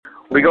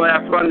We're going to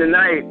have fun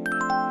tonight.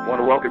 I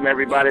want to welcome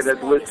everybody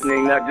that's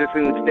listening, not just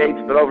in the States,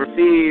 but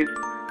overseas.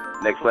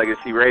 Next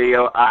Legacy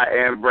Radio, I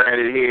am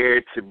Brandon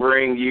here to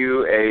bring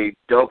you a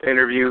dope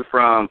interview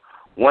from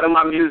one of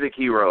my music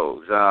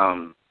heroes.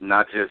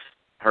 Not just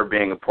her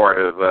being a part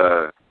of,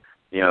 to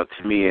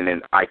me in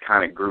an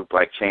iconic group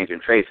like Changing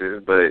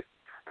Faces, but,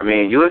 I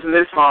mean, you listen to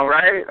this song,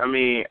 right? I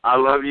mean, I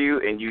Love You,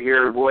 and you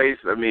hear her voice.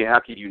 I mean, how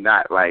could you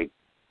not,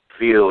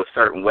 feel a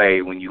certain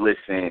way when you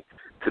listen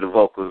to the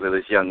vocals of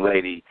this young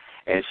lady?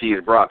 And she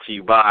is brought to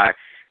you by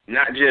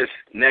not just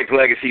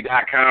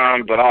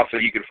nextlegacy.com, but also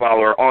you can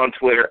follow her on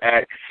Twitter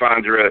at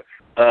Cassandra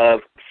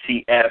of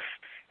CF,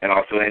 and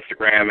also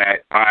Instagram at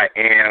I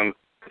am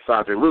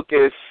Cassandra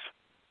Lucas.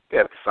 We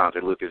have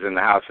Cassandra Lucas in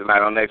the house tonight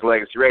on Next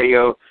Legacy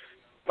Radio.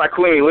 My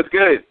queen, what's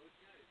good?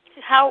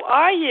 How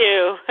are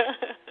you?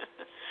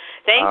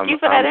 Thank you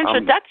for that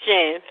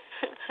introduction.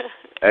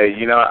 Hey,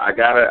 I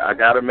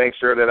gotta make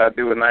sure that I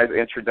do a nice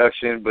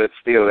introduction, but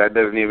still, that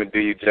doesn't even do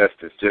you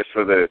justice. Just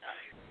for the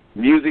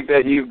music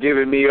that you've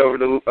given me over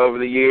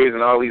the years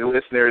and all these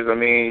listeners, I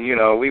mean,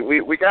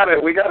 we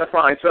gotta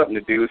find something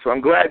to do. So I'm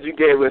glad you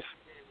gave us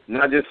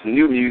not just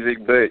new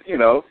music, but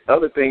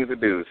other things to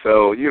do.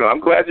 So I'm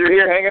glad you're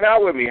here hanging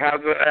out with me.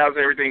 How's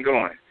everything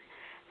going?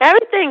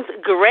 Everything's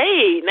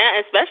great, now,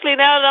 especially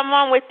now that I'm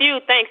on with you.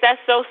 Thanks, that's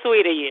so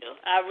sweet of you.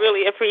 I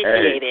really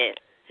appreciate it.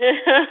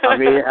 I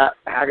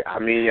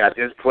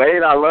just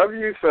played I Love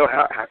You, so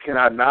how can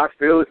I not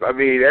feel it? I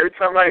mean, every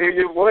time I hear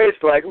your voice,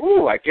 I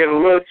get a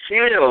little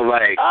chill,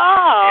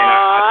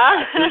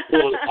 I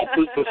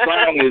think the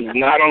song is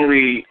not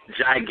only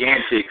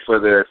gigantic for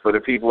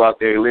the people out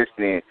there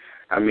listening.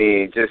 I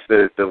mean, just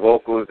the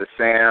vocals, the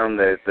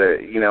sound,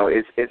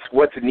 it's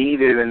what's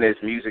needed in this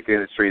music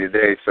industry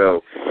today.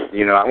 So,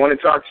 I want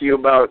to talk to you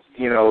about,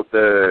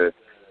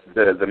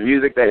 the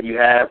music that you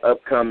have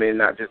upcoming,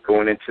 not just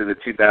going into the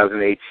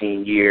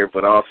 2018 year,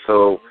 but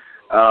also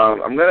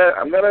I'm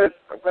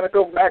gonna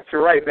go back to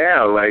right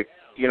now.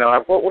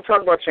 We'll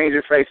talk about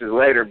Changing Faces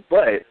later,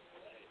 but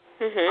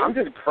I'm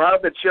just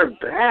proud that you're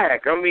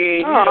back. I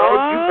mean,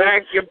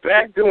 you're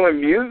back doing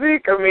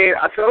music. I mean,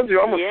 I told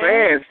you I'm a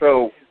fan,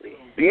 so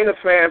being a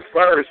fan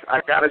first,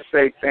 I gotta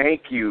say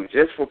thank you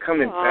just for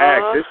coming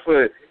back, just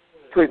for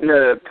putting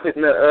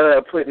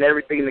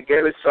everything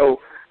together. So,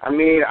 I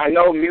mean, I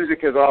know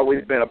music has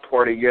always been a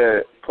part of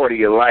your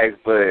life,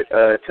 but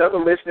tell the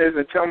listeners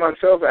and tell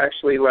myself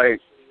actually,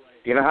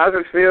 how does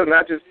it feel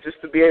not just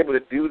to be able to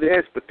do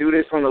this, but do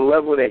this on the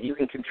level that you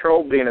can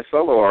control being a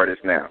solo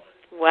artist now?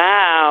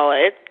 Wow,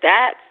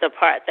 that's the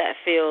part that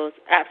feels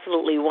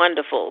absolutely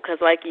wonderful because,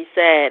 like you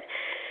said,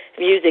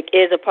 music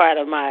is a part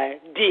of my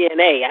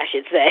DNA, I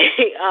should say.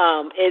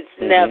 It's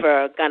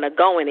never going to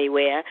go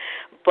anywhere,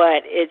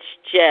 but it's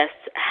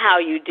just how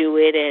you do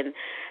it and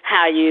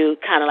how you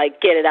kind of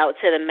get it out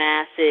to the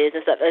masses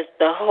and stuff.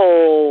 The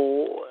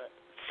whole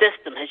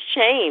system has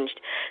changed.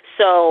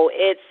 So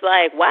it's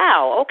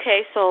wow,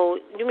 okay, so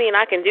you mean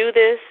I can do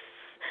this?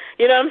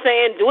 You know what I'm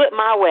saying? Do it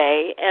my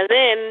way and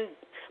then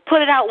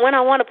put it out when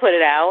I want to put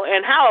it out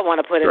and how I want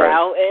to put it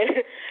out.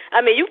 And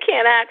I mean, you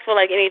can't ask for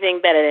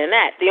anything better than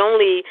that. The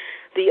only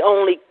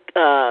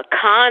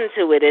con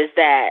to it is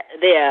that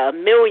there are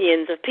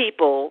millions of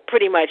people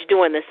pretty much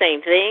doing the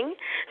same thing.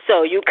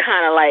 So you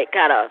kind of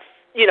gotta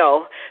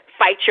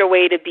fight your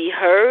way to be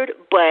heard.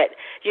 But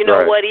you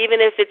know what?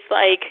 Even if it's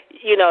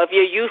if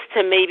you're used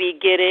to maybe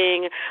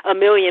getting 1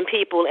 million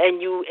people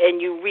and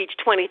you reach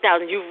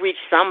 20,000, you've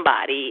reached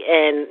somebody,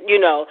 and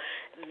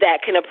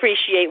that can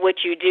appreciate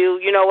what you do.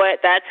 You know what?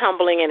 That's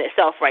humbling in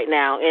itself right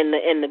now in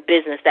the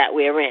business that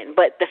we're in.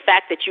 But the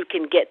fact that you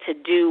can get to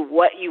do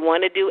what you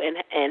want to do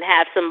and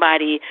have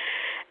somebody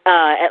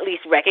at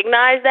least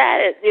recognize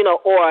that,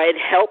 or it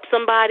helps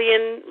somebody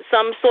in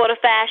some sort of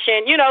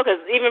fashion, because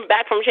even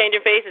back from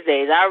Changing Faces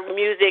days, our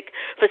music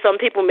for some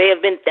people may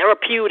have been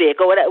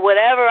therapeutic or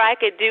whatever I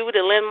could do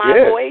to lend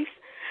my voice.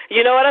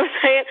 You know what I'm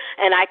saying?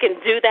 And I can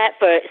do that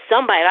for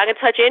somebody. I can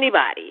touch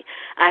anybody.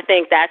 I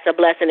think that's a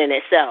blessing in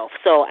itself.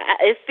 So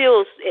it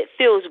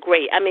feels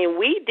great. I mean,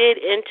 we did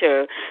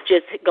enter,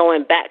 just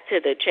going back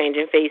to the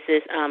Changing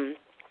Faces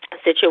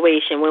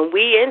situation. When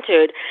we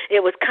entered,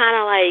 it was kind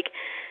of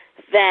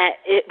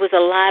that it was a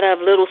lot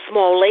of little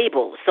small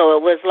labels. So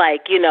it was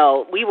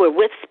we were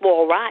with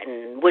Spoil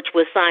Rotten, which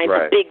was signed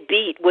to Big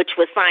Beat, which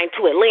was signed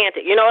to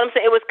Atlantic. You know what I'm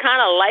saying? It was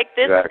kind of like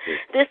this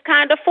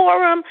kind of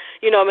forum.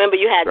 Remember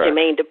you had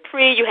Jermaine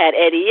Dupri, you had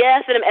Eddie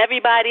S, and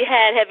everybody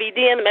had Heavy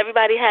D, and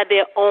everybody had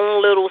their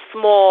own little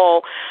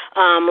small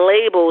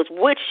labels,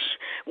 which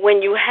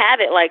when you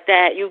have it like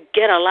that, you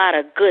get a lot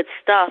of good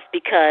stuff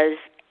because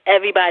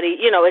everybody,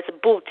 it's a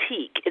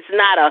boutique. It's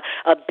not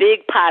a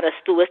big pot of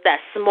stew. It's that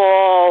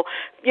small,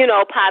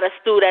 pot of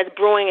stew that's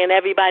brewing and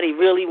everybody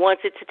really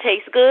wants it to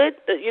taste good.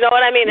 You know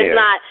what I mean? It's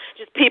not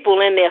just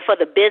people in there for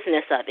the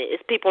business of it.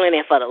 It's people in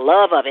there for the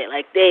love of it.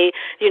 They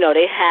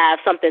have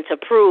something to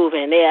prove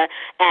and they're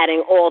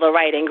adding all the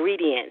right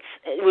ingredients,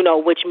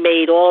 which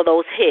made all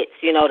those hits,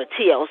 the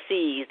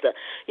TLCs, the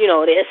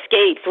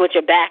Escapes, which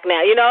are back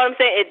now. You know what I'm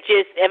saying? It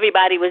just,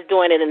 everybody was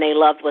doing it and they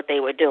loved what they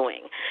were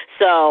doing.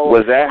 So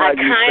was that how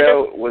you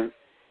felt?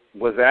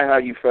 Was that how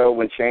you felt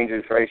when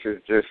Changing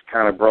Faces just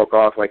kind of broke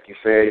off, like you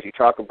said? You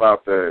talk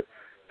about the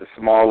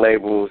small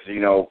labels,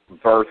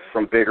 birth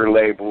from bigger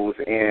labels,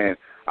 and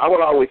I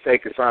would always say,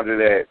 Cassandra,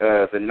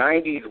 that the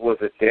 90s was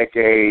a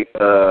decade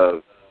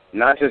of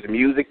not just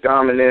music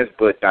dominance,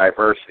 but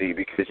diversity,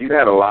 because you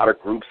had a lot of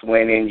groups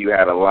winning, you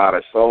had a lot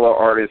of solo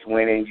artists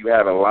winning, you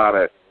had a lot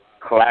of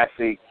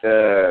classic,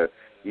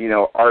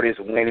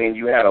 artists winning,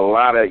 you had a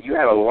lot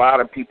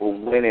of people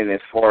winning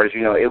as far as,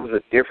 it was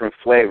a different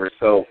flavor.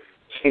 So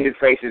Changing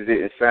Faces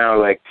didn't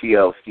sound like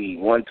TLC.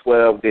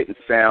 112 didn't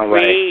sound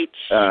like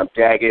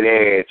Jagged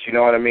Edge. You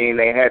know what I mean?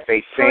 They had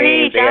their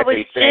same flavor. I was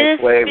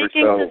just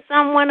speaking to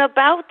someone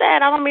about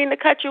that. I don't mean to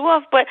cut you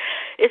off, but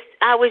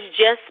I was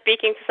just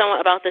speaking to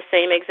someone about the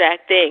same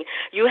exact thing.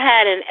 You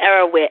had an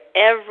era where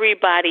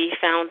everybody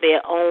found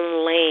their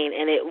own lane,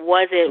 and it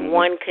wasn't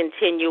one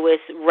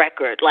continuous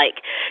record.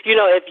 Like,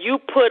 if you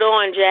put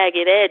on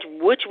Jagged Edge,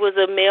 which was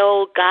a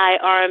male guy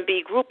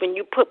R&B group, and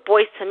you put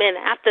Boyz II Men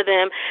after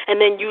them, and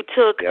then you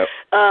took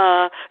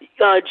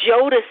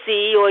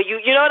Jodeci, or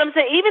you know what I'm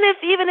saying? Even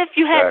if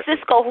you had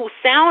Cisco, who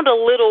sound a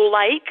little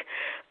like,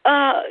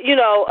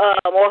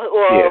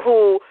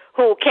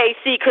 who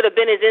KC could have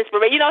been his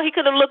inspiration. He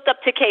could have looked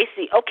up to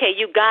KC. Okay,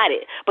 you got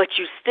it. But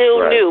you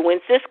still knew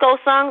when Cisco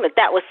sung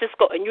that was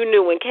Cisco, and you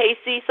knew when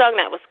KC sung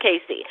that was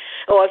KC.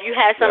 Or if you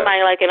had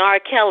somebody like an R.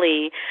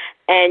 Kelly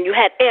and you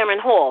had Aaron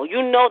Hall,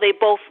 they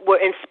both were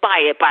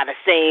inspired by the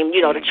same,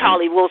 the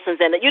Charlie Wilsons,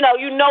 and you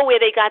know where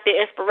they got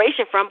their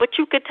inspiration from, but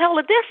you could tell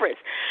the difference.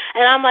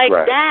 And I'm like,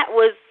 that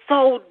was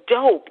so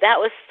dope. That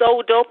was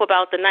so dope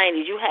about the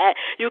 90s.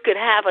 You could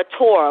have a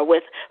tour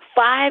with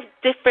 5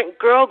 different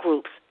girl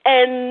groups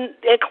and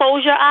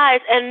close your eyes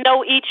and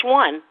know each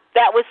one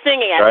that was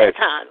singing at that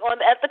time or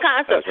at the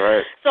concert. That's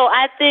right. So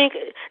I think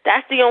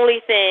that's the only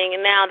thing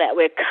now that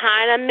we're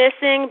kind of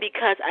missing,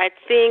 because I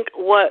think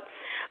what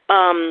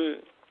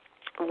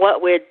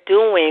we're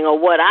doing, or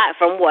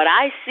from what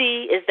I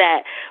see, is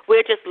that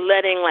we're just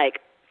letting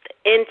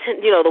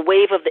the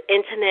wave of the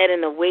internet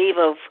and the wave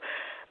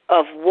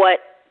of what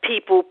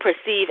people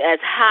perceive as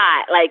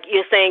high, like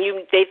you're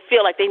saying, they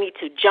feel like they need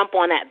to jump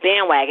on that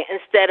bandwagon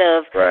instead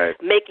of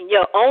making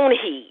your own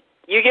heat.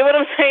 You get what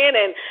I'm saying?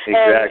 And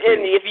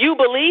if you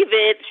believe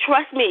it,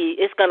 trust me,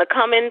 it's gonna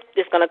come in.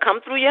 It's gonna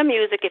come through your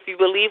music if you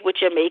believe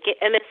what you're making,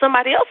 and then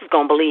somebody else is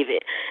gonna believe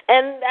it.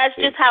 And that's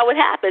just how it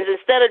happens.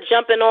 Instead of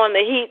jumping on the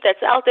heat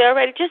that's out there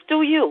already, just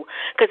do you,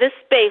 because there's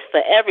space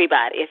for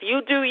everybody. If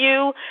you do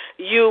you,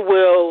 you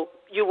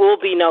will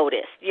be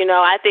noticed.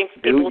 I think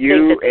people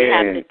think that they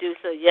have to do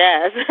so.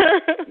 Yes.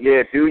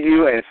 Do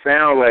you and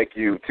sound like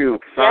you too.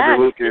 Cassandra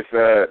Lucas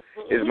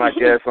is my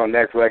guest on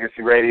Next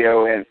Legacy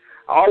Radio, and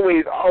I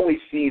always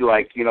see,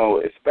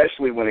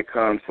 especially when it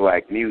comes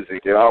to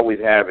music, they always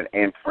have an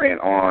imprint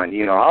on.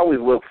 I always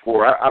look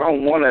for. I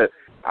don't want to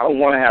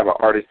have an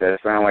artist that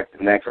sound like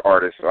the next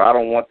artist, or I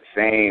don't want the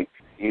same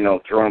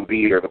drum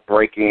beat or the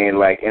break in,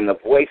 and the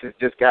voice has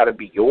just got to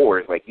be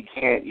yours. You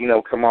can't,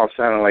 come off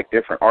sounding like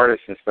different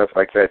artists and stuff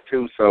like that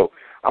too. So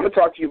I'm going to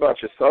talk to you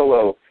about your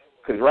solo,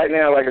 because right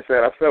now, like I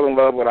said, I fell in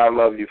love with I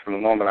Love You from the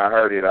moment I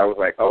heard it. I was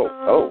like, oh.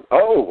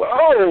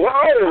 And then I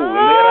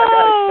got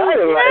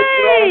excited, you know what I'm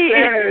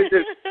saying? It's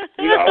just,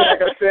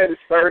 like I said, it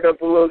stirred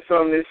up a little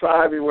something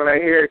inside me when I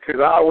hear it,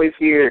 because I always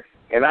hear,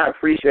 and I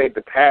appreciate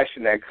the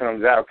passion that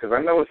comes out, because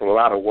I know it's a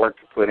lot of work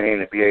to put in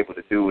to be able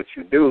to do what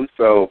you do.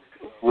 So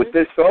with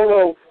this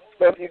solo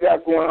stuff you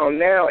got going on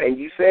now, and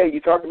you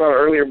talked about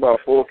earlier about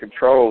full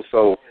control,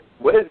 so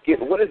what does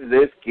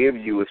this give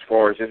you as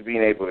far as just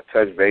being able to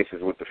touch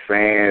bases with the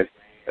fans,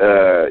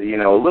 a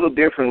little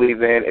differently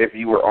than if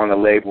you were on a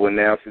label, and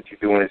now since you're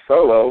doing it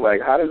solo,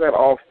 how does that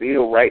all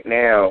feel right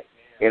now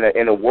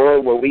in a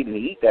world where we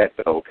need that,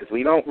 though, because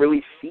we don't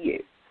really see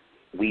it?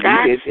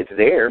 It's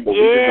there, but we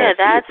just don't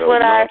that's see it,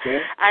 what I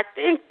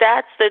think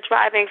that's the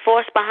driving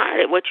force behind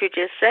it, what you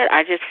just said.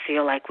 I just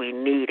feel like we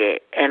need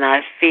it, and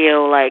I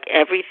feel like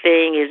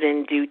everything is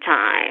in due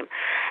time.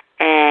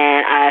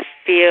 And I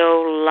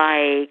feel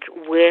like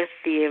with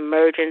the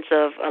emergence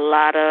of a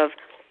lot of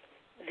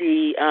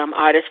the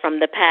artists from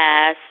the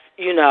past,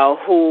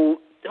 who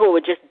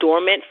were just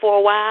dormant for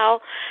a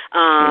while,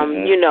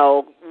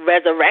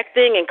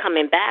 resurrecting and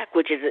coming back,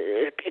 which is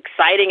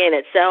exciting in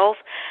itself.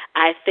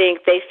 I think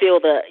they feel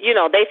the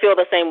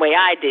same way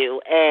I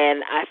do,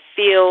 and I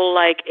feel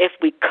like if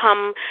we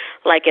come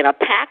in a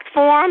packed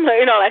form,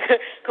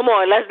 come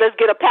on, let's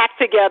get a pact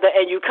together,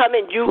 and you come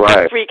in, you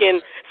can freaking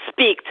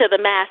speak to the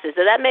masses.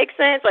 Does that make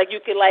sense? You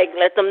can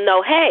let them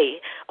know, hey,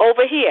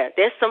 over here,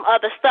 there's some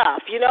other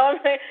stuff. You know what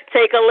I'm saying?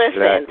 Take a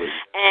listen. Exactly.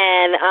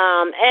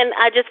 And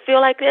I just feel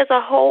like there's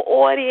a whole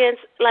audience.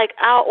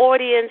 Our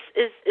audience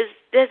is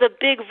there's a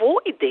big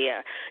void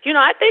there.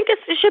 I think it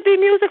should be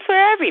music for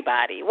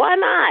everybody. Why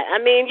not? I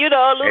mean,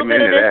 a little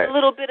bit of this, a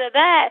little bit of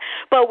that.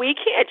 but we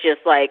can't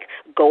just like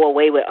go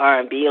away with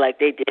R&B like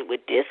they did with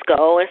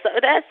disco and stuff.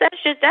 That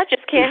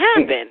just can't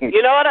happen.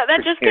 You know what?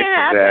 That just can't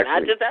happen.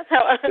 Exactly. That's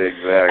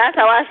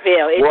how I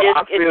feel. It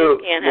just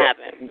can't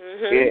happen.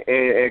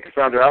 And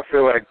Cassandra, I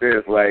feel like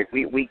this. Like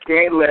we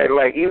can't let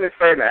like even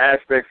certain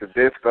aspects of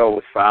disco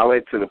was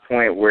solid to the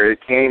point where it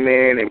came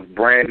in, it was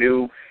brand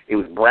new, it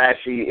was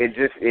brashy.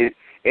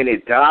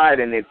 It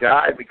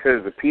died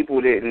because the people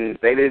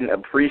didn't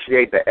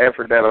appreciate the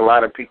effort that a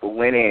lot of people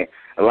went in.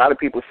 A lot of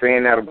people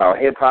saying that about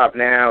hip hop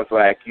now. It's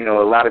like, you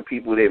know, a lot of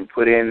people didn't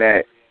put in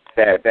that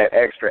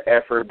extra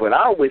effort, but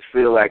I always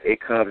feel like it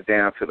comes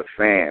down to the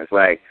fans.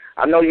 Like,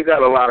 I know you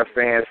got a lot of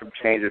fans from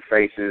Changing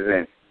Faces,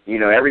 and, you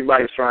know,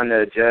 everybody's trying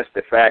to adjust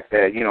the fact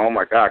that, you know, oh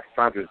my God,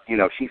 Cassandra's, you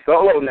know, she's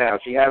solo now.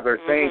 She has her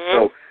thing.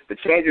 So the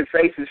Changing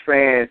Faces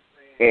fans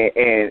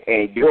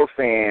and your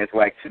fans,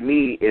 like, to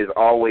me, is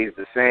always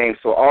the same.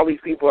 So all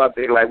these people out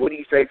there, like, what do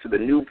you say to the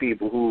new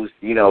people who's,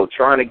 you know,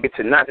 trying to get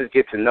to not just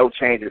get to know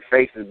Changing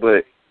Faces,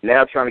 but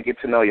now trying to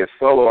get to know your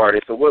solo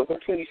artist? So what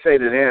can you say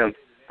to them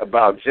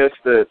about just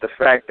the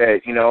fact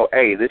that, you know,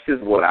 hey, this is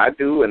what I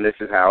do and this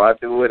is how I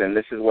do it and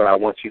this is what I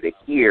want you to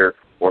hear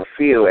or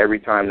feel every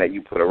time that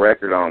you put a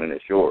record on and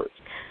it's yours?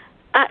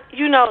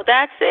 You know,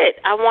 that's it.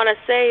 I want to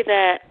say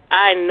that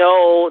I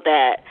know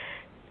that,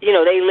 you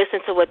know, they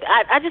listen to what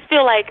I just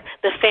feel like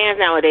the fans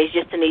nowadays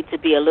just need to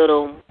be a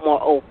little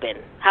more open.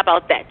 How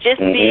about that? Just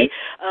be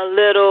a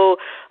little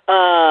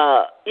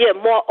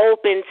more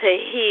open to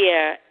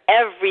hear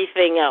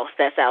everything else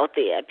that's out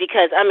there.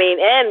 Because, I mean,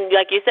 and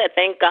like you said,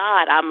 thank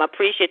God, I'm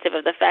appreciative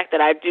of the fact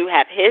that I do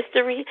have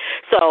history.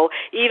 So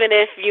even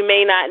if you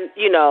may not,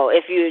 you know,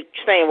 if you're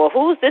saying, well,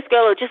 who's this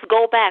girl? Or just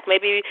go back.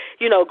 Maybe,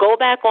 you know, go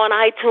back on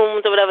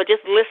iTunes or whatever.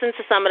 Just listen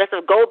to some of that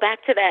stuff. Go back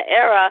to that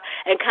era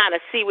and kind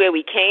of see where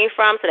we came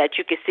from so that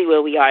you can see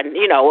where we are,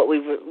 you know,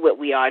 what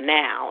we are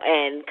now.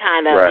 And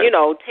kind of, you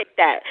know, take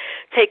that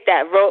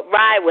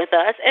ride with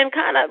us and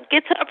kind of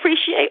get to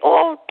appreciate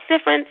all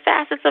different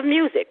facets of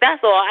music.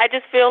 That's all. I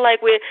just feel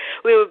like we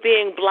were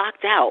being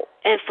blocked out,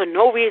 and for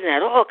no reason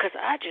at all, because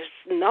I just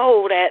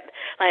know that,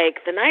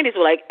 like, the 90s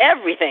were like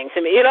everything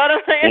to me, you know what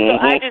I'm saying? So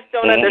I just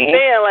don't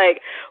understand,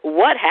 like,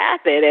 what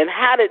happened and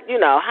how did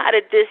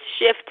this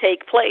shift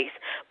take place?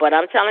 But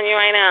I'm telling you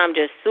right now, I'm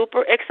just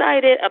super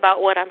excited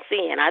about what I'm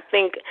seeing. I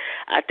think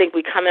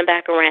we're coming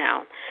back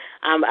around.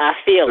 I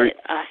feel it.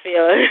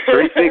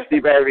 360,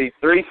 baby.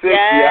 360.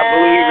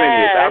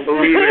 Yes. I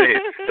believe in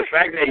it. The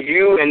fact that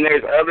you and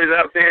there's others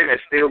out there that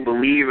still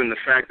believe in the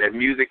fact that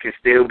music can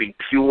still be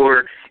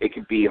pure. It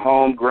can be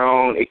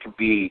homegrown. It could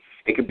be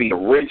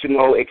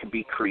original. It could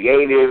be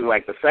creative.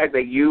 Like the fact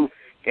that you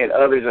and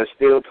others are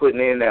still putting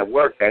in that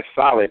work, that's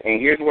solid.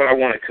 And here's what I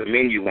want to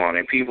commend you on.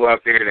 And people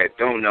out there that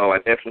don't know, I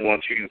definitely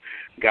want you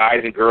guys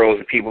and girls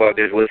and people out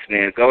there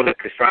listening, go to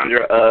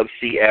Cassandra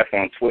CF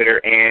on Twitter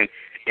and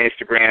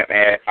Instagram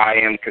at I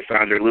am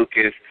Cassandra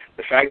Lucas.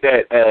 The fact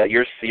that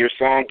your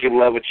song "Give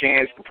Love a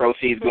Chance," the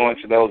proceeds going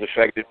to those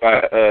affected by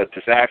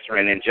disaster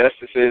and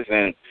injustices,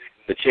 and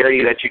the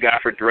charity that you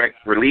got for direct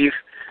relief.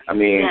 I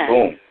mean,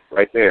 boom,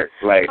 right there.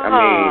 Like,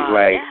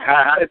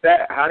 how did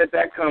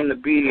that come to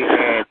be?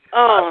 And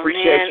I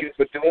appreciate you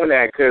for doing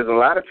that, because a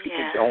lot of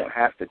people don't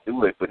have to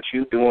do it, but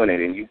you doing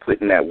it and you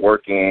putting that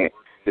work in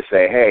to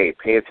say, hey,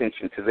 pay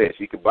attention to this.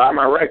 You can buy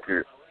my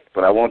record,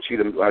 but I want you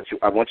to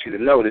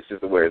know this is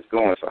the way it's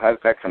going. So how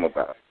did that come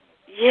about?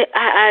 Yeah,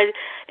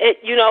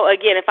 you know,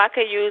 again, if I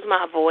could use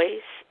my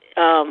voice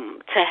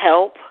to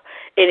help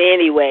in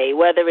any way,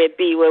 whether it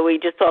be where we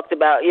just talked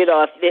about, you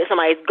know, if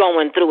somebody's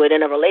going through it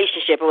in a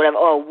relationship or whatever,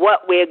 or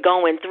what we're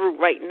going through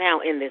right now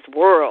in this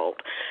world.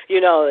 You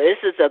know, this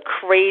is a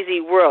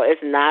crazy world.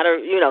 It's not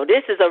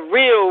this is a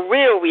real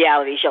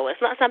reality show.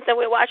 It's not something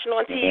we're watching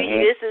on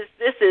TV.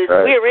 This is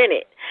right. We're in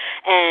it,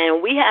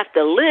 and we have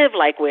to live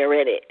like we're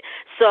in it.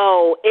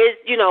 So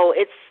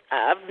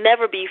I've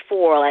never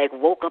before, like,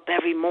 woke up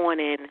every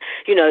morning,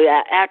 you know,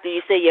 after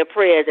you say your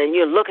prayers and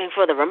you're looking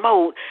for the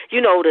remote, you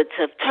know, to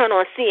turn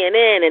on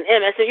CNN and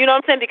MS, you know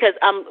what I'm saying? Because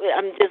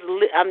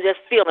I'm just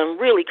feeling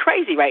really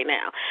crazy right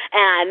now,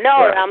 and I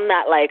know that I'm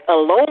not, like,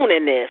 alone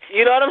in this.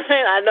 You know what I'm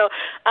saying?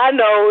 I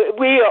know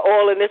we are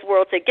all in this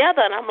world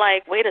together, and I'm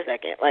like, wait a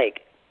second,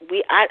 like.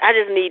 I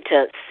just need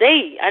to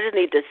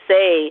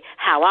say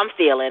how I'm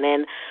feeling,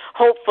 and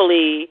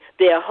hopefully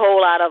there are a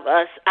whole lot of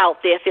us out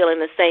there feeling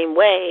the same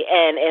way.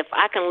 And if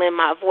I can lend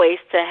my voice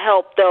to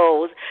help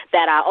those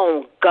that our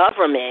own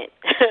government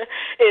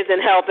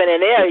isn't helping,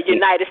 and they're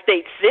United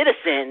States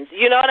citizens,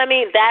 you know what I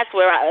mean? That's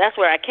where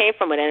I came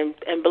from it.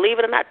 And believe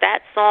it or not,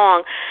 that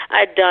song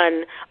I'd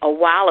done a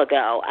while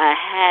ago. I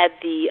had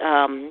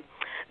the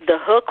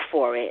hook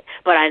for it,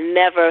 but I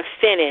never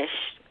finished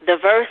the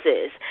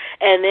verses.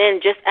 And then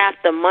just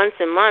after months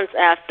and months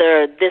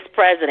after this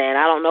president,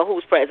 I don't know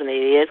whose president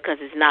it is because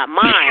it's not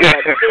mine,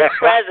 but this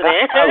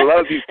president, I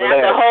love you for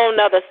that's that. a whole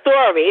nother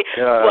story,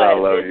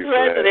 but this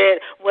president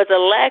was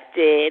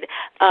elected,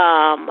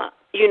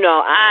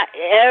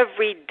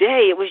 every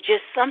day it was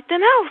just something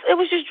else. It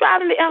was just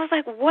driving me. I was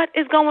like, what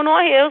is going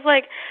on here? It was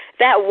like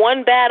that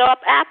one bad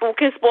apple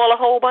can spoil a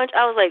whole bunch.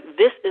 I was like,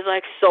 this is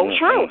like so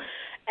true.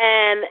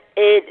 And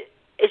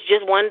it's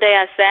just one day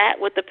I sat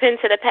with the pen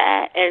to the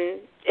pad, and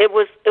it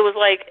was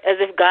like as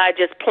if God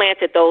just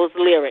planted those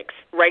lyrics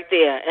right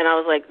there. And I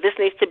was like, this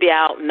needs to be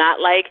out, not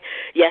like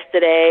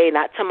yesterday,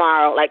 not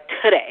tomorrow, like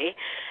today.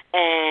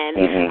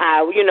 And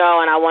I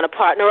want to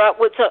partner up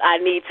with. So I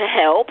need to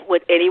help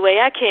with any way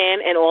I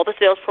can, and all the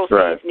sales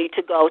proceeds need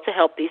to go to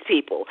help these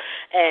people.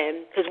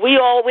 And because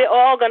we're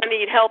all going to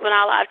need help in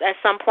our lives at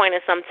some point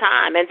in some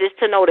time. And just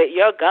to know that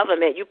your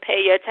government, you pay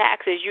your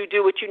taxes, you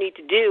do what you need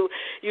to do,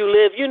 you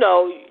live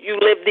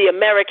the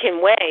American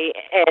way,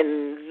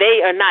 and they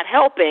are not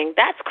helping.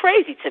 That's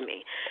crazy to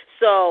me.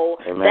 So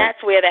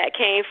that's where that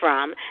came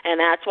from, and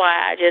that's why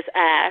I just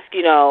ask,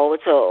 to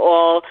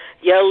all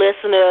your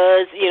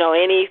listeners,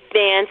 any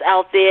fans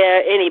out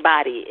there,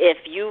 anybody, if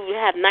you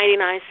have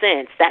 99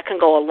 cents, that can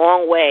go a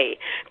long way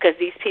because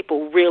these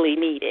people really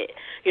need it.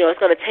 It's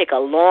going to take a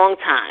long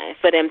time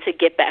for them to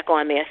get back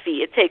on their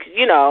feet. It takes,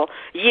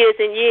 years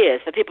and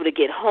years for people to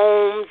get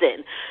homes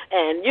and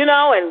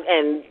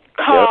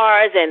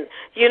cars and,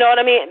 you know what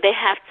I mean? They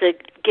have to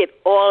get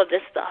all of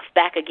this stuff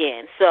back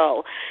again.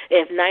 So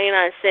if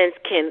 99 cents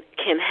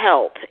can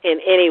help in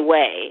any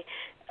way,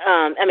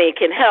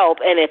 can help,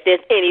 and if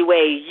there's any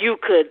way you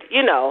could,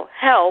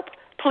 help,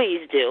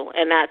 please do.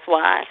 And that's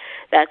what I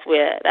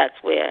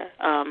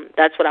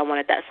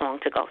wanted that song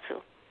to go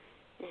to.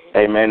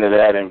 Amen to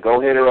that. And go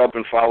hit her up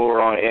and follow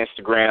her on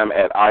Instagram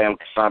at I am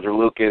Cassandra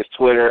Lucas,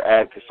 Twitter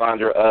at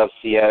Cassandra of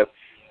CF.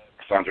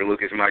 Cassandra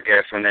Lucas is my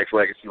guest on Next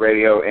Legacy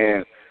Radio.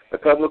 And a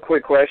couple of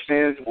quick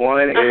questions.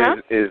 One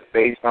is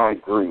based on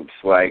groups.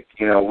 Like,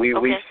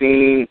 we've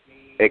seen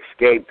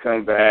Escape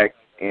come back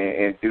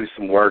and do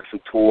some work, some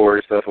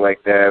tours, stuff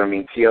like that. I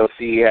mean,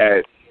 TLC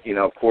had,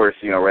 of course,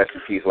 Rest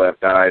in Peace,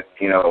 Left Eye.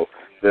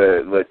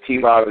 The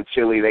T-Bob and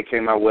Chili, they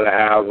came out with an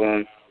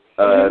album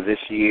this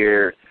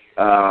year.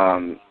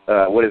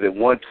 What is it,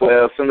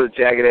 112? Some of the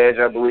Jagged Edge,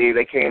 I believe,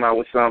 they came out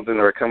with something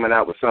or coming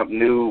out with something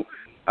new.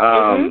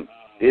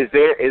 Is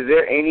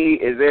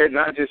there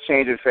not just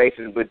changing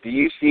faces, but do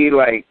you see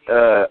like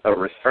a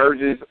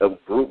resurgence of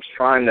groups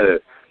trying to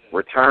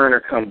return or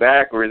come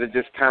back, or is it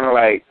just kind of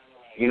like,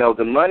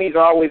 the money's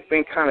always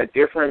been kind of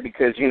different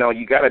because, you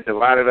got to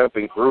divide it up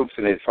in groups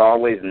and it's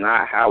always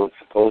not how it's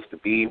supposed to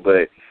be,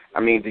 but I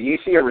mean, do you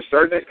see a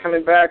resurgence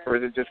coming back, or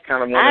is it just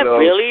kind of one of those? I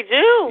really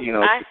do.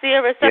 I see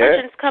a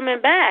resurgence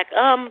coming back.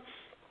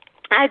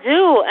 I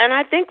do, and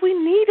I think we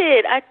need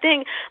it. I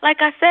think, like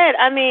I said,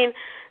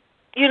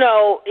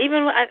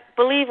 even I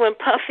believe when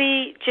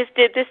Puffy just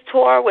did this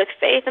tour with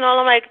Faith and all,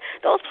 I'm like,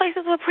 those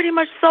places were pretty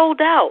much sold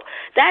out.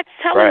 That's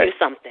telling you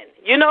something.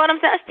 You know what I'm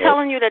saying? That's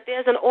telling you that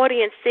there's an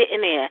audience sitting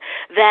there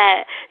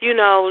that,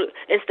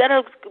 instead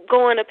of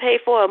going to pay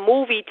for a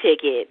movie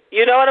ticket,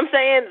 you know what I'm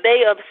saying?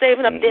 They are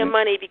saving up their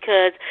money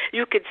because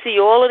you could see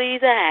all of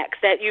these acts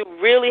that you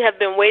really have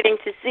been waiting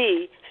to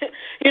see,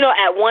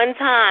 at one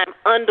time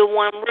under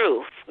one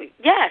roof.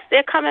 Yes,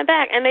 they're coming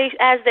back, and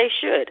as they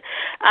should.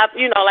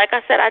 Like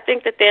I said, I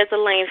think that there's a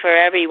lane for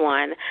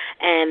everyone,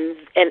 and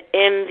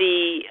in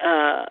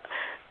the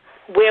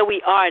where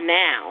we are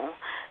now,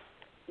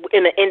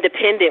 in the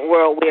independent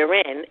world we're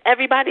in,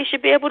 everybody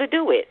should be able to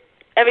do it.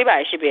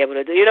 Everybody should be able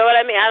to do it. You know what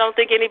I mean? I don't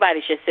think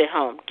anybody should sit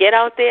home. Get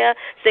out there,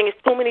 sing. It's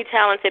too many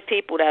talented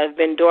people that have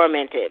been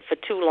dormanted for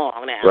too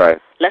long now. Right.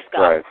 Let's go.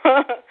 Right.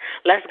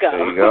 Let's go.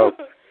 There you go.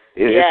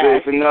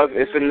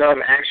 It's enough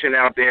action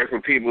out there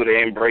for people to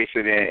embrace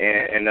it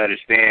and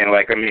understand.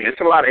 Like, it's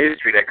a lot of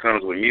history that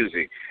comes with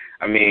music.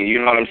 You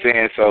know what I'm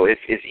saying? So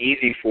it's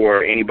easy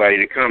for anybody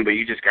to come, but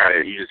you just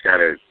gotta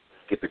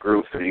get the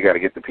groups, and you got to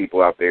get the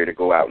people out there to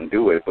go out and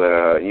do it.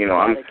 But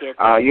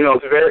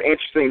it's very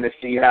interesting to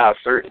see how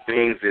certain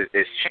things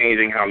is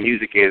changing how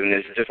music is, and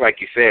it's just like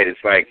you said. It's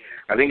like,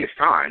 I think it's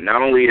time.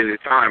 Not only is it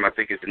time, I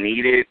think it's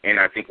needed, and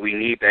I think we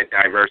need that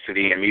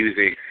diversity in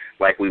music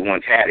like we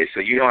once had it.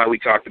 So how we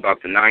talked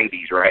about the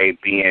 90s, right,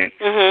 being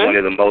one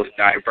of the most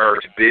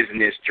diverse,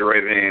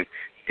 business-driven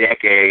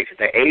decades.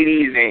 The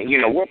 80s,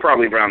 and, we're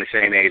probably around the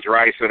same age,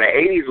 right? So the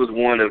 80s was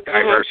one of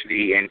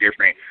diversity and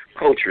different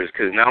cultures,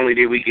 because not only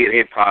did we get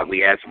hip-hop, we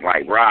had some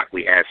light rock,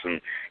 we had some,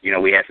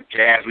 we had some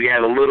jazz, we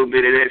had a little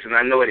bit of this, and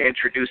I know it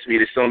introduced me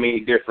to so many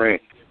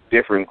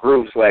different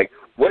groups. Like,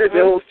 what did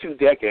those two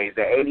decades,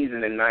 the 80s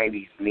and the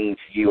 90s, mean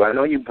to you? I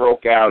know you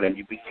broke out and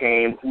you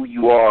became who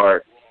you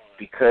are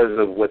because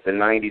of what the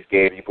 90s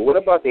gave you. But what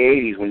about the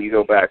 80s when you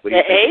go back? The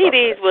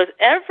 80s was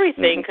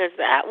everything, because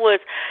that was,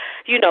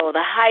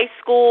 the high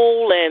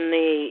school and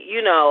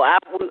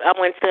I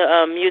went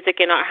to Music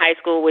and Art High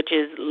School, which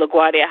is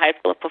LaGuardia High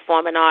School of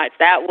Performing Arts.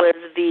 That was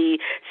the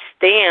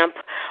stamp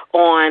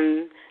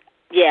on,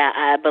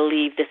 I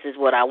believe this is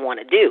what I want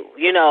to do.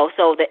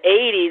 So the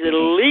 80s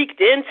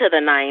leaked into the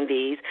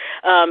 90s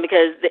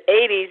because the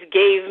 80s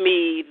gave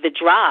me the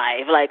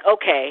drive, like,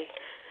 okay,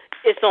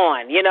 it's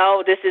on,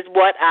 this is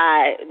what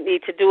I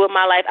need to do in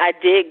my life. I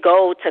did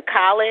go to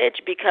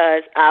college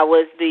because I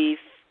was the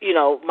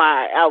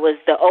I was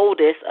the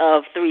oldest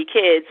of 3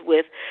 kids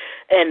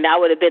and I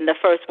would have been the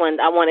first one.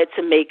 I wanted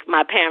to make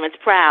my parents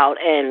proud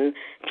and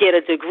get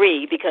a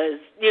degree because,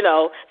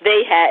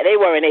 they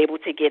weren't able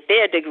to get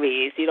their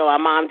degrees. My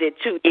mom did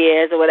 2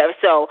 years or whatever.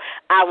 So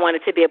I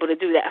wanted to be able to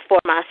do that for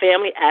my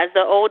family as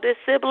the oldest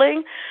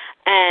sibling.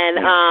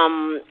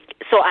 And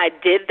so I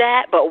did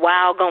that, but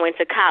while going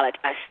to college,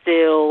 I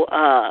still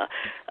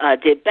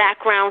did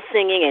background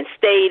singing and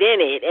stayed in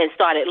it and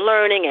started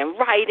learning and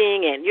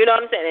writing and,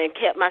 and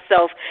kept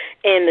myself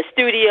in the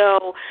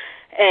studio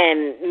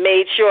and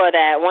made sure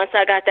that once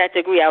I got that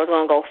degree, I was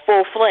going to go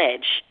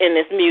full-fledged in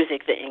this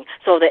music thing.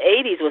 So the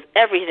 80s was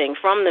everything,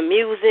 from the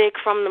music,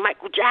 from the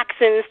Michael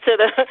Jacksons to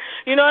the,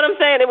 you know what I'm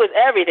saying? It was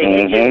everything.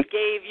 Mm-hmm. It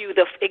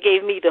just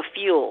gave me the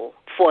fuel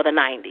for the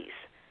 90s.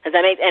 And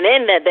then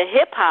the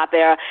hip hop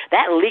era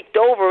that leaked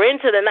over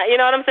into the, you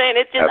know what I'm saying?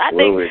 It's just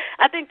Absolutely.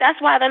 I think that's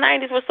why the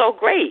 90s was so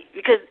great,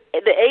 because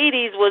the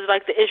 80s was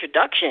like the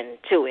introduction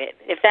to it,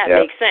 if that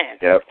makes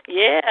sense. Yep.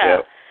 Yeah.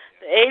 Yep.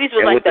 The 80s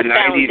was like the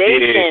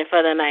foundation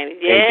for the 90s.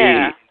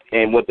 Yeah. Indeed.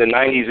 And what the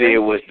 90s did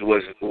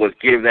was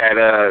give that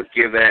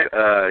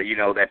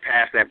that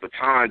pass that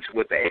baton to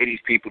what the 80s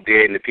people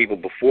did and the people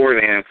before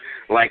them.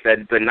 Like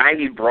the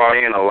 90s brought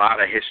in a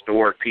lot of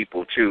historic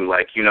people too.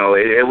 Like, it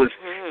was,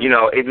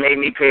 it made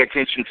me pay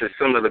attention to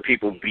some of the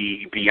people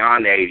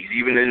beyond the 80s,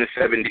 even in the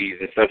 70s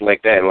and stuff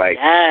like that. Like,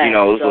 it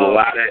was a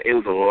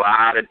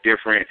lot of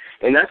different,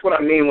 and that's what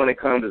I mean when it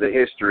comes to the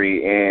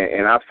history.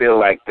 And I feel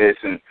like this.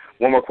 And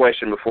one more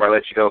question before I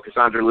let you go.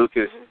 Cassandra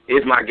Lucas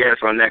is my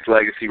guest on Next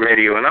Legacy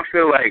Radio, and I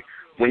feel like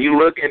when you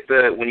look at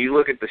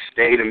the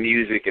state of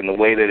music and the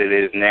way that it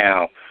is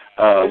now,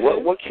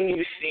 what can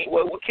you see?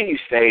 What can you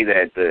say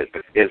that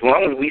as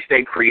long as we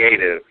stay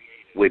creative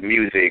with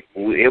music,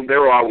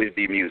 there will always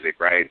be music,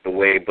 right?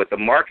 But the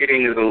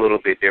marketing is a little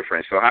bit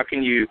different. So how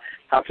can you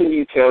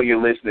tell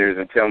your listeners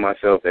and tell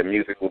myself that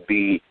music will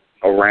be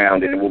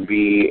around and it will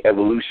be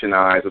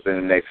evolutionized within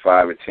the next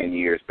 5 or 10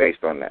 years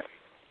based on that?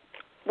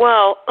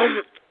 Well,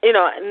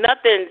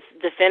 nothing's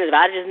definitive.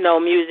 I just know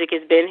music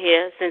has been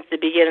here since the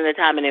beginning of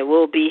time, and it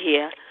will be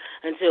here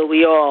until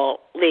we all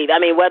leave. I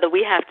mean, whether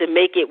we have to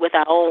make it with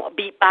our own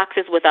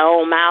beatboxes, with our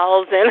own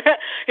mouths, and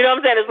you know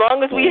what I'm saying? As long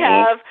as we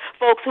have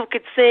folks who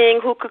could sing,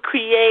 who could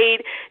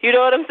create, you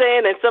know what I'm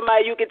saying? And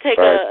somebody you could take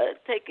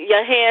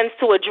your hands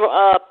to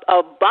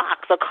a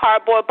box, a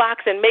cardboard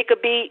box, and make a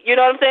beat. You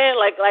know what I'm saying?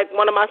 Like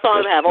one of my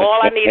songs have, all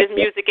I need is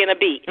music and a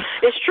beat.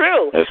 It's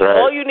true. That's right.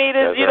 All you need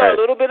is a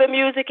little bit of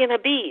music and a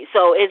beat.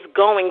 So it's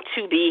going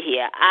to be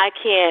here. I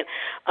can't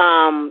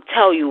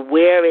tell you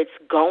where it's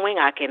going.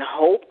 I can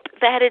hope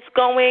that it's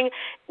going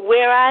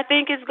where I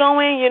think it's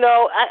going.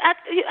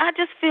 I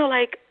just feel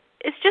like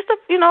it's just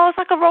it's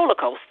like a roller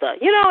coaster.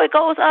 It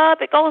goes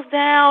up, it goes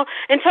down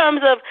in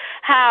terms of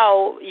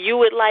how you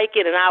would like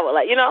it and I would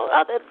like.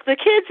 The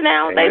kids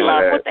now, they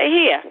love what they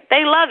hear.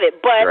 They love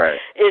it, but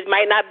it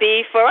might not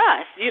be for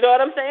us. You know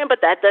what I'm saying? But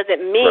that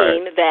doesn't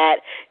mean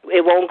that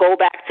it won't go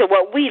back to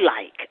what we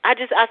like. I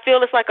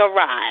feel it's like a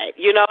ride.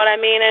 You know what I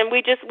mean? And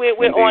we're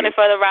on it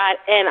for the ride.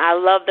 And I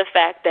love the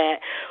fact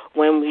that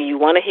when you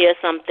want to hear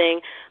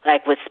something,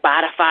 like with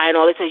Spotify and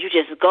all this, you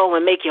just go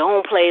and make your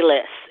own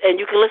playlist,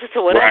 and you can listen to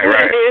whatever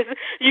it is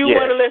you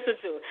want to listen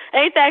to.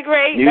 Ain't that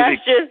great?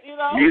 Music, that's just,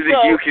 music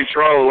you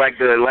control, like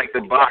the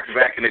box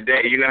back in the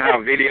day. You know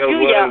how videos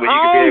were when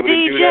you could be able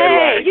to do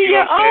that. Like, you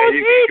your own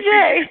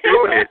DJ.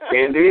 Do it,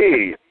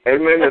 indeed.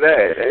 Amen to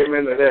that.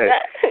 Amen to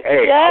that.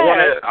 Hey,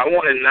 I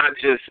want to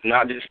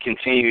not just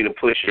continue to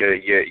push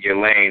your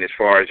lane as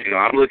far as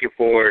I'm looking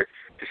forward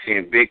to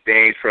seeing big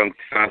things from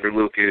Cassandra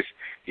Lucas.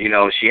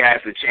 She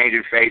has the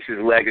Changing Faces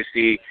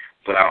legacy,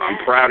 but I'm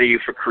proud of you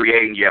for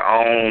creating your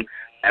own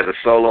as a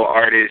solo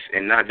artist,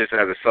 and not just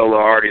as a solo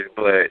artist,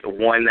 but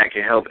one that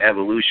can help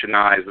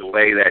evolutionize the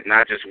way that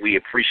not just we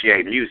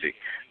appreciate music,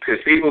 because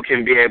people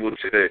can be able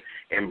to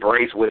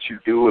embrace what you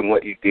do and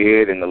what you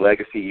did and the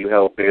legacy you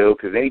helped build,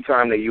 because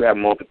anytime that you have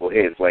multiple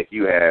hits like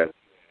you have,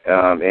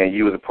 and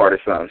you was a part of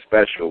something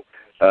special,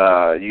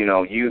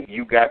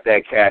 you got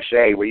that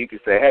cachet where you can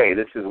say, hey,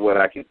 this is what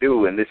I can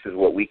do, and this is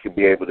what we could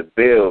be able to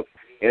build.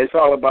 And it's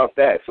all about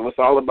that. So it's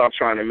all about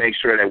trying to make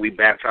sure that we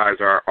baptize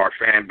our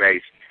fan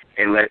base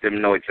and let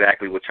them know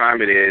exactly what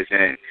time it is.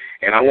 And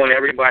I want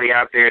everybody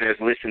out there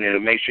that's listening to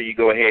make sure you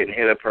go ahead and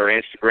hit up her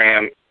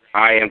Instagram.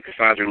 I am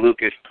Cassandra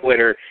Lucas,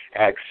 Twitter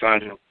at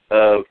Cassandra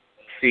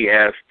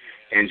CF,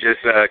 and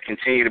just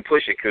continue to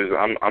push it, because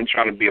I'm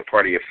trying to be a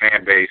part of your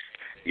fan base.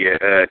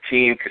 Yeah,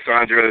 Team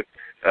Cassandra.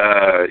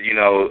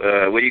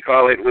 What do you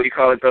call it? What do you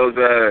call it? Those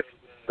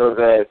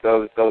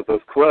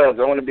clubs.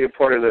 I want to be a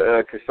part of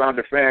the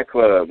Cassandra fan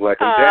club. Like,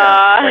 I'm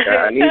down. Like,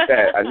 I need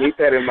that. I need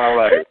that in my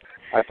life.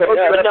 I told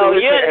you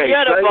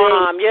you're the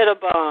bomb. You're the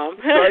bomb.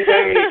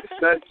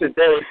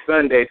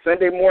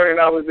 Sunday morning,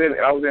 I was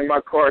in my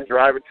car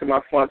driving to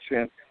my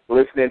function,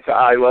 listening to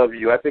I Love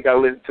You. I think I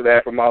listened to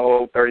that for my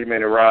whole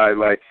 30-minute ride.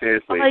 Like,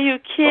 seriously. Are you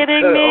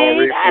kidding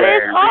me? That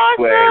is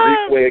awesome.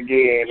 Replay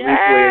again. Yes.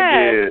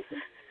 Replay again.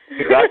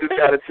 I just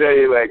gotta tell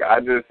you, like,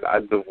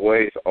 the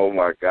voice. Oh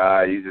my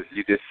God, you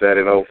just set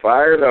it on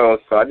fire though.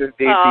 So I just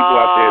need people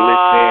out there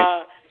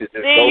listening. Just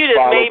you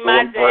just made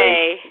my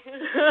day.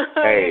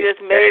 Hey, you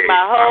just made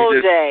my whole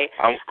day.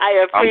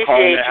 I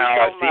appreciate you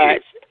so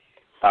much.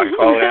 I'm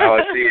calling it how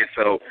I see it.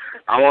 So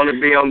I want to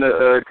be on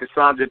the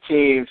Cassandra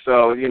team.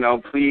 So,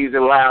 please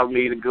allow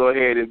me to go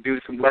ahead and do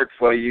some work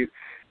for you.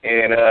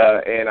 And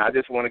I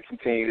just want to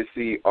continue to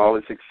see all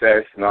the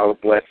success and all the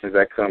blessings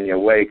that come your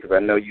way, because I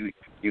know you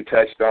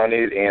touched on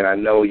it, and I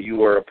know you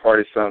were a part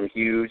of something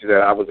huge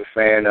that I was a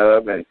fan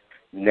of. And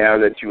now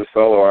that you're a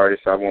solo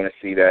artist, I want to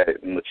see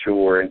that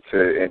mature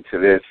into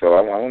this. So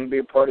I want to be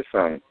a part of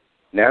something.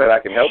 Now that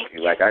I can help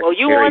you, I can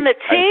you on the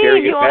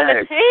team. You on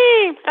the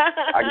team.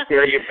 I can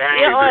carry your bag.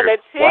 You're on the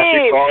team. Wash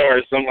your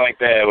car or something like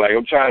that. Like,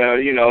 I'm trying to,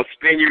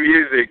 spin your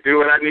music, do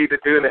what I need to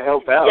do to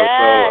help out. Yes.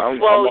 So I'm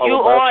you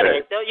all on about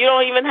it. You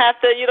don't even have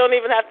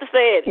to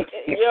say it.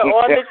 You're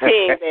on the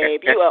team,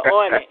 babe. You are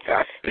on it.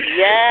 Yes.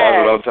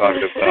 That's what I'm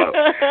talking about.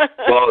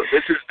 Well,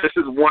 this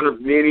is one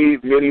of many,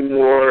 many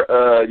more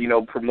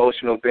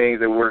promotional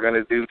things that we're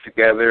gonna do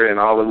together,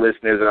 and all the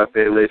listeners out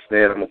there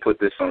listening. I'm gonna put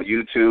this on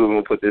YouTube. I'm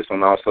gonna put this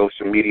on all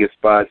social media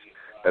spots.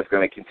 That's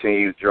going to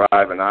continue to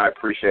drive, and I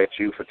appreciate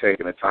you for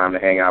taking the time to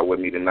hang out with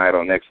me tonight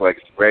on Next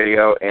Legacy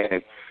Radio.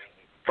 And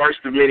first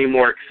of many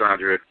more,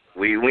 Cassandra.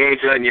 We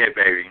ain't done yet,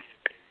 baby.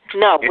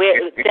 No,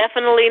 we're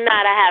definitely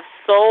not. I have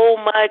so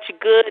much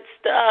good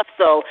stuff.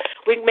 So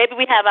maybe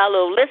we have our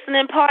little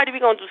listening party. We're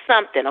going to do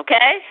something,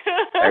 okay?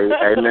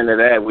 Amen to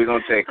that. We're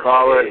going to take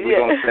callers. We're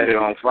going to set it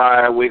on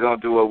fire. We're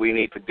going to do what we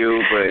need to do.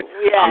 But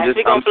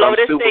we're going to blow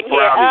this thing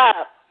here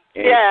up.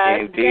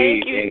 Indeed,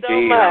 thank you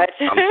so much.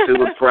 I'm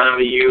super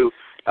proud of you.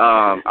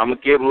 I'm gonna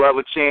give love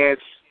a chance.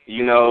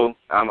 I'm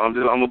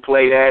gonna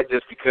play that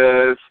just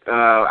because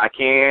I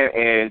can,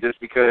 and just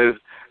because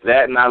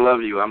that, and I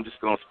love you. I'm just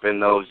gonna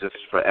spin those just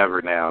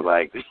forever now.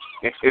 Like, this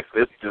is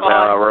how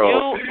I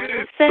roll.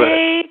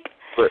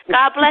 But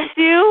God bless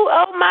you.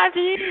 Oh my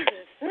Jesus.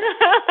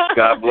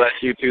 God bless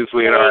you too,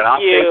 sweetheart.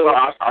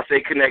 I'll stay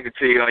connected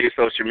to you on your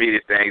social media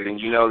things, and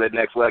you know that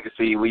Next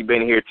Legacy, we've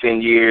been here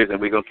 10 years, and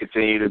we're going to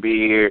continue to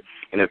be here,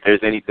 and if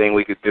there's anything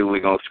we could do,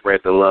 we're going to spread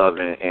the love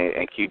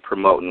and keep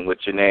promoting with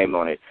your name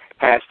on it.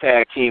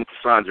 Hashtag Team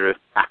Cassandra.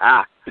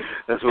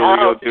 That's what we're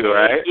going to do,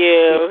 right? Thank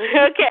you.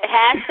 Okay,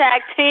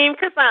 hashtag Team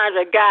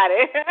Cassandra. Got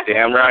it.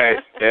 Damn right.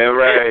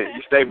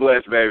 You stay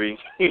blessed, baby.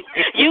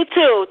 You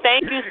too.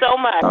 Thank you so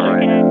much. All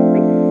right. Okay.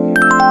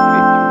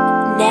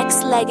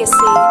 Next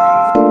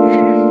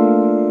Legacy.